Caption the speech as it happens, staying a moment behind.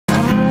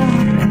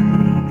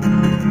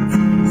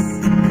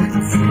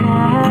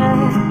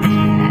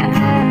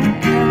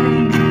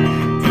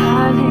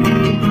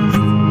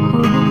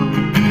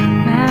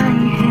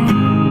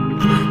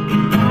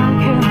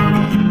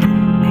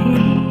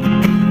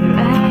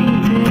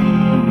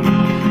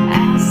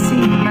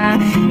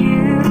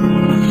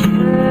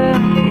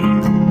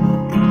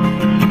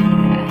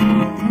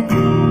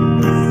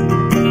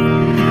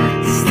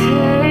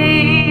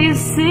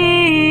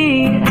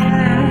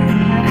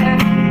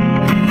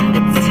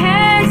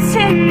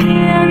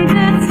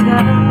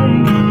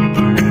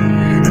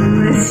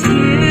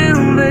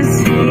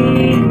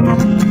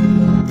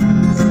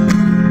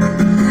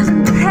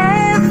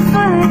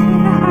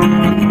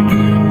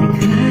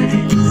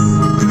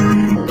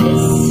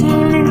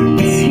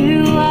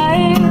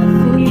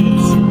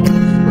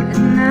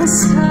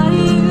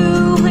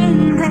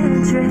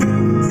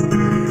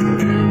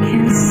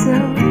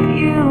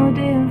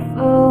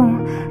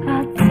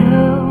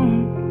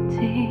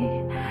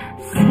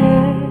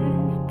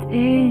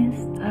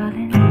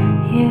darling,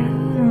 you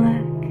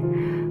look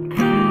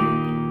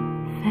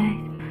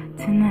perfect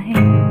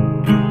tonight.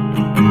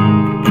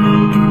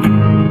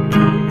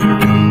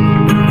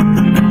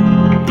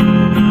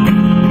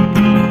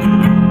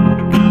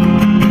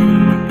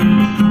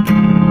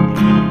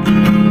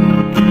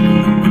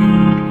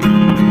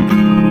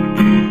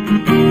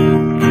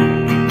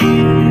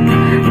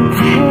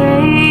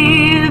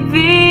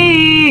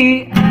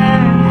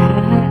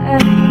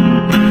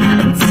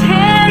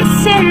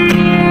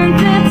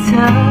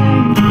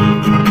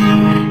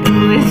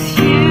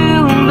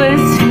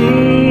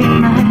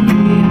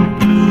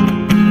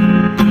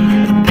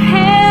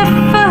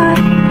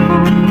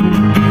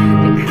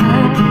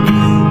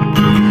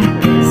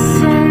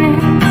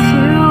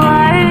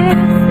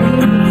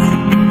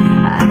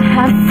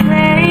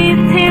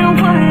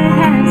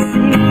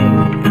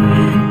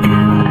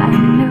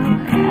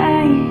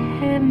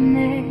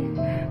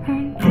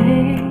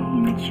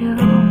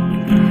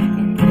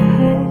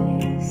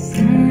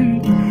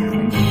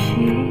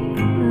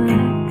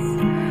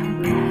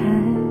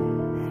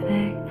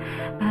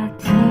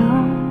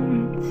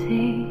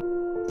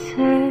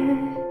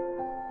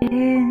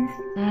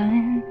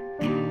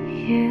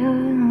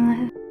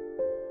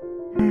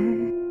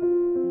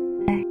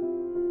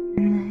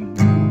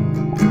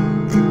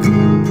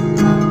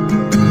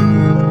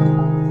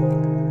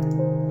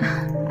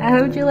 I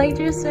hope you liked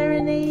your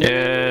serenade.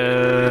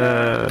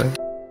 Yeah.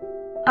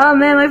 Oh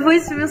man, my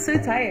voice feels so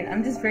tired.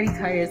 I'm just very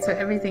tired, so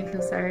everything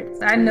feels tired.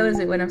 So I notice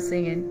it when I'm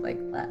singing, like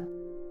that.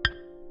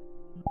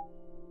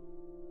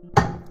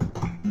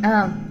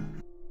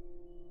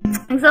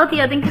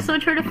 Exaltia, thank you so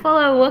much for the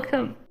follow.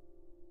 Welcome.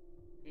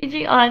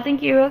 GG,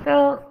 thank you,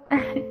 Rocco.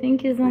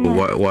 Thank you so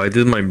much. Why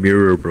did my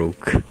mirror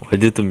broke? Why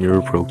did the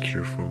mirror broke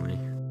here for me?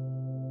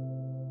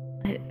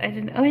 I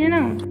didn't. Oh, you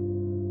know.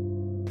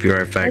 Be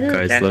right back,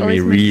 guys. Let me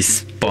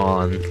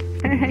respawn.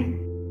 Alright.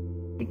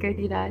 You go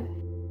do that.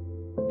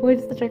 Why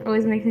does the track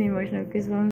always makes me emotional? Because